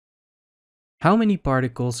How many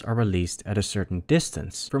particles are released at a certain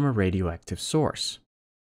distance from a radioactive source?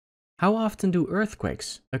 How often do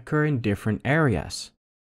earthquakes occur in different areas?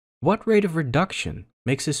 What rate of reduction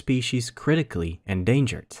makes a species critically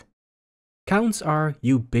endangered? Counts are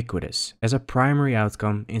ubiquitous as a primary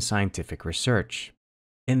outcome in scientific research.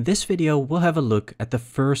 In this video, we'll have a look at the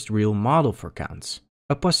first real model for counts,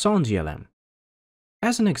 a Poisson GLM.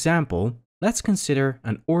 As an example, let's consider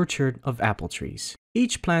an orchard of apple trees,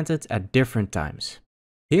 each planted at different times.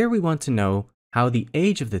 Here we want to know how the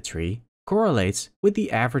age of the tree correlates with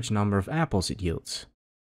the average number of apples it yields.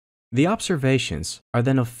 The observations are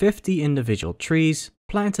then of 50 individual trees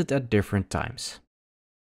planted at different times.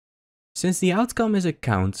 Since the outcome is a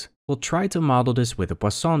count, we'll try to model this with a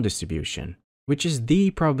Poisson distribution, which is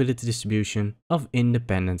the probability distribution of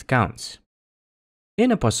independent counts.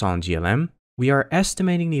 In a Poisson GLM, we are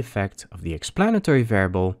estimating the effect of the explanatory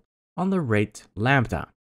variable on the rate lambda.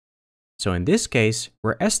 So in this case,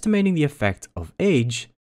 we're estimating the effect of age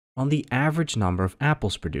on the average number of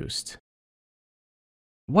apples produced.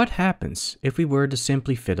 What happens if we were to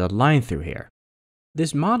simply fit a line through here?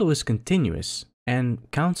 This model is continuous and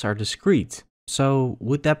counts are discrete, so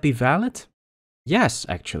would that be valid? Yes,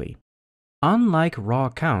 actually. Unlike raw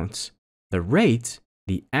counts, the rate,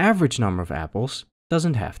 the average number of apples,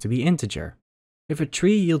 doesn't have to be integer. If a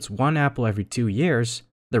tree yields 1 apple every 2 years,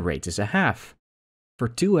 the rate is a half. For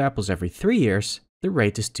 2 apples every 3 years, the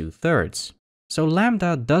rate is 2/3. So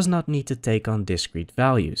lambda does not need to take on discrete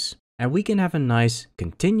values, and we can have a nice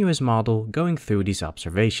continuous model going through these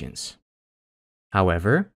observations.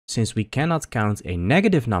 However, since we cannot count a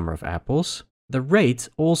negative number of apples, the rate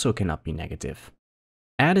also cannot be negative.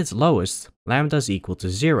 At its lowest, lambda is equal to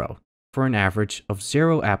 0, for an average of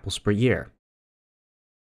 0 apples per year.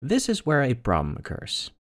 This is where a problem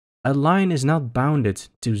occurs. A line is not bounded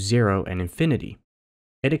to 0 and infinity.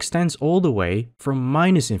 It extends all the way from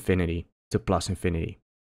 -infinity to +infinity.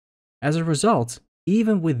 As a result,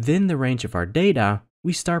 even within the range of our data,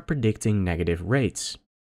 we start predicting negative rates.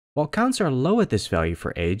 While counts are low at this value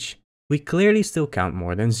for age, we clearly still count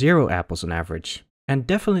more than 0 apples on average, and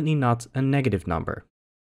definitely not a negative number.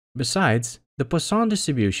 Besides, the Poisson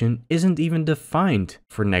distribution isn't even defined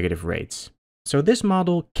for negative rates, so this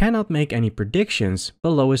model cannot make any predictions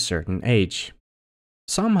below a certain age.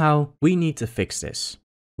 Somehow, we need to fix this.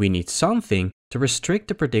 We need something to restrict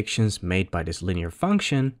the predictions made by this linear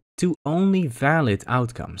function to only valid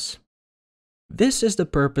outcomes. This is the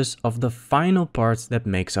purpose of the final part that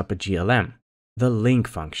makes up a GLM, the link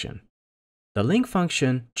function. The link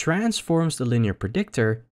function transforms the linear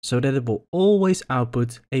predictor so that it will always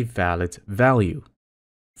output a valid value.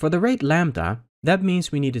 For the rate lambda, that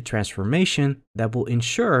means we need a transformation that will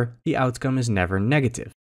ensure the outcome is never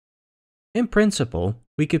negative. In principle,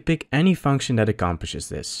 we could pick any function that accomplishes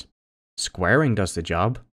this. Squaring does the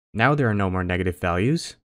job, now there are no more negative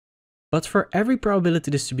values. But for every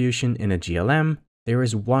probability distribution in a GLM, there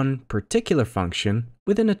is one particular function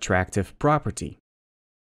with an attractive property.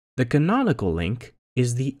 The canonical link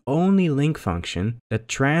is the only link function that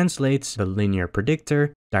translates the linear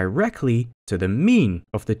predictor directly to the mean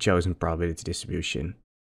of the chosen probability distribution.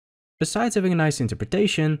 Besides having a nice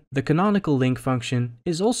interpretation, the canonical link function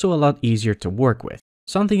is also a lot easier to work with,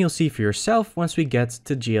 something you'll see for yourself once we get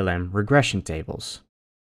to GLM regression tables.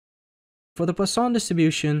 For the Poisson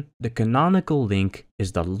distribution, the canonical link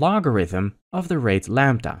is the logarithm of the rate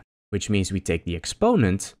lambda, which means we take the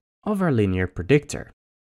exponent of our linear predictor.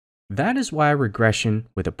 That is why regression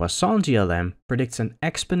with a Poisson GLM predicts an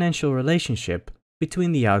exponential relationship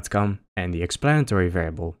between the outcome and the explanatory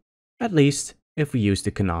variable, at least if we use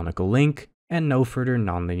the canonical link and no further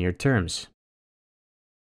nonlinear terms.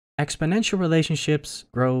 Exponential relationships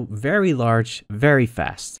grow very large very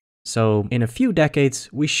fast. So in a few decades,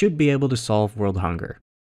 we should be able to solve world hunger.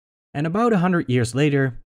 And about 100 years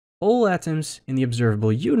later, all atoms in the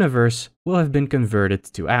observable universe will have been converted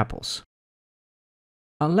to apples.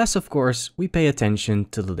 Unless, of course, we pay attention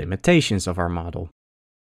to the limitations of our model.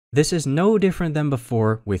 This is no different than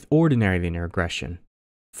before with ordinary linear regression.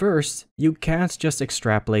 First, you can't just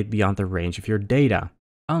extrapolate beyond the range of your data,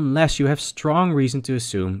 unless you have strong reason to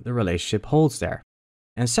assume the relationship holds there.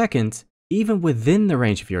 And second, even within the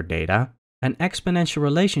range of your data, an exponential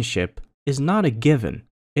relationship is not a given,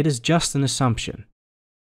 it is just an assumption.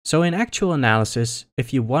 So in actual analysis,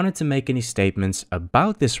 if you wanted to make any statements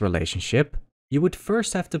about this relationship, you would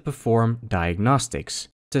first have to perform diagnostics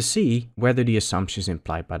to see whether the assumptions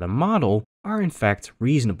implied by the model are in fact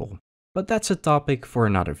reasonable. But that's a topic for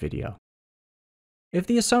another video. If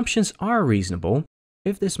the assumptions are reasonable,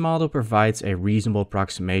 if this model provides a reasonable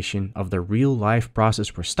approximation of the real-life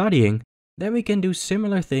process we're studying, then we can do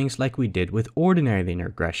similar things like we did with ordinary linear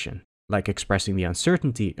regression, like expressing the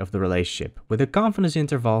uncertainty of the relationship with a confidence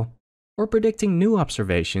interval, or predicting new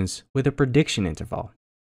observations with a prediction interval.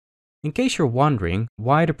 In case you're wondering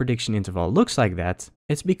why the prediction interval looks like that,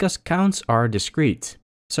 it's because counts are discrete,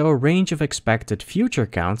 so a range of expected future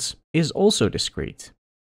counts is also discrete.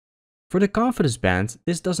 For the confidence band,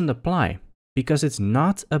 this doesn't apply, because it's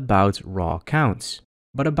not about raw counts,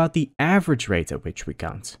 but about the average rate at which we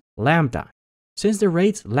count, lambda. Since the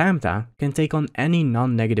rate lambda can take on any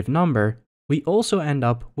non-negative number, we also end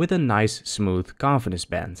up with a nice smooth confidence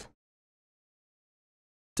band.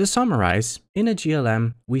 To summarize, in a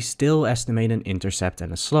GLM, we still estimate an intercept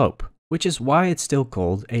and a slope, which is why it's still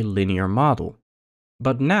called a linear model.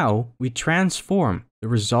 But now we transform the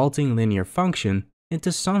resulting linear function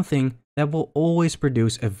into something that will always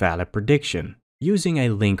produce a valid prediction, using a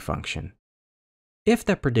link function. If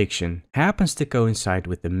that prediction happens to coincide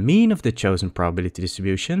with the mean of the chosen probability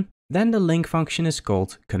distribution, then the link function is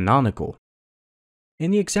called canonical.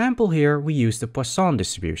 In the example here, we use the Poisson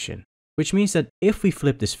distribution, which means that if we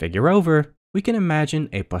flip this figure over, we can imagine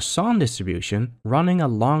a Poisson distribution running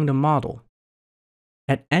along the model.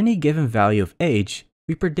 At any given value of h,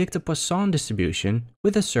 we predict a Poisson distribution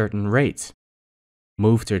with a certain rate.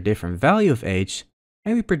 Move to a different value of h,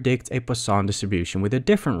 and we predict a Poisson distribution with a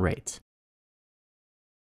different rate.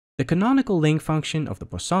 The canonical link function of the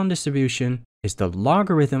Poisson distribution is the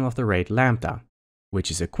logarithm of the rate lambda,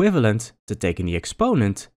 which is equivalent to taking the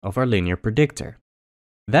exponent of our linear predictor.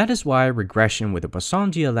 That is why regression with the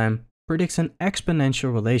Poisson GLM predicts an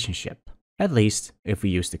exponential relationship, at least if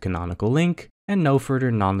we use the canonical link and no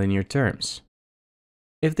further nonlinear terms.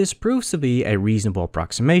 If this proves to be a reasonable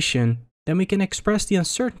approximation, then we can express the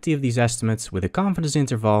uncertainty of these estimates with a confidence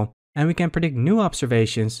interval, and we can predict new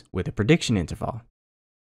observations with a prediction interval.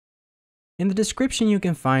 In the description you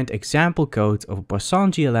can find example code of a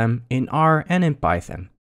Poisson GLM in R and in Python.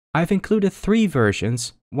 I've included 3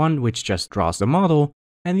 versions, one which just draws the model,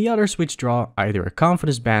 and the others which draw either a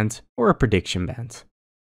confidence band or a prediction band.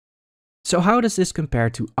 So how does this compare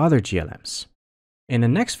to other GLMs? In the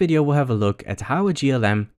next video we'll have a look at how a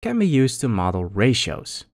GLM can be used to model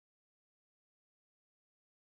ratios.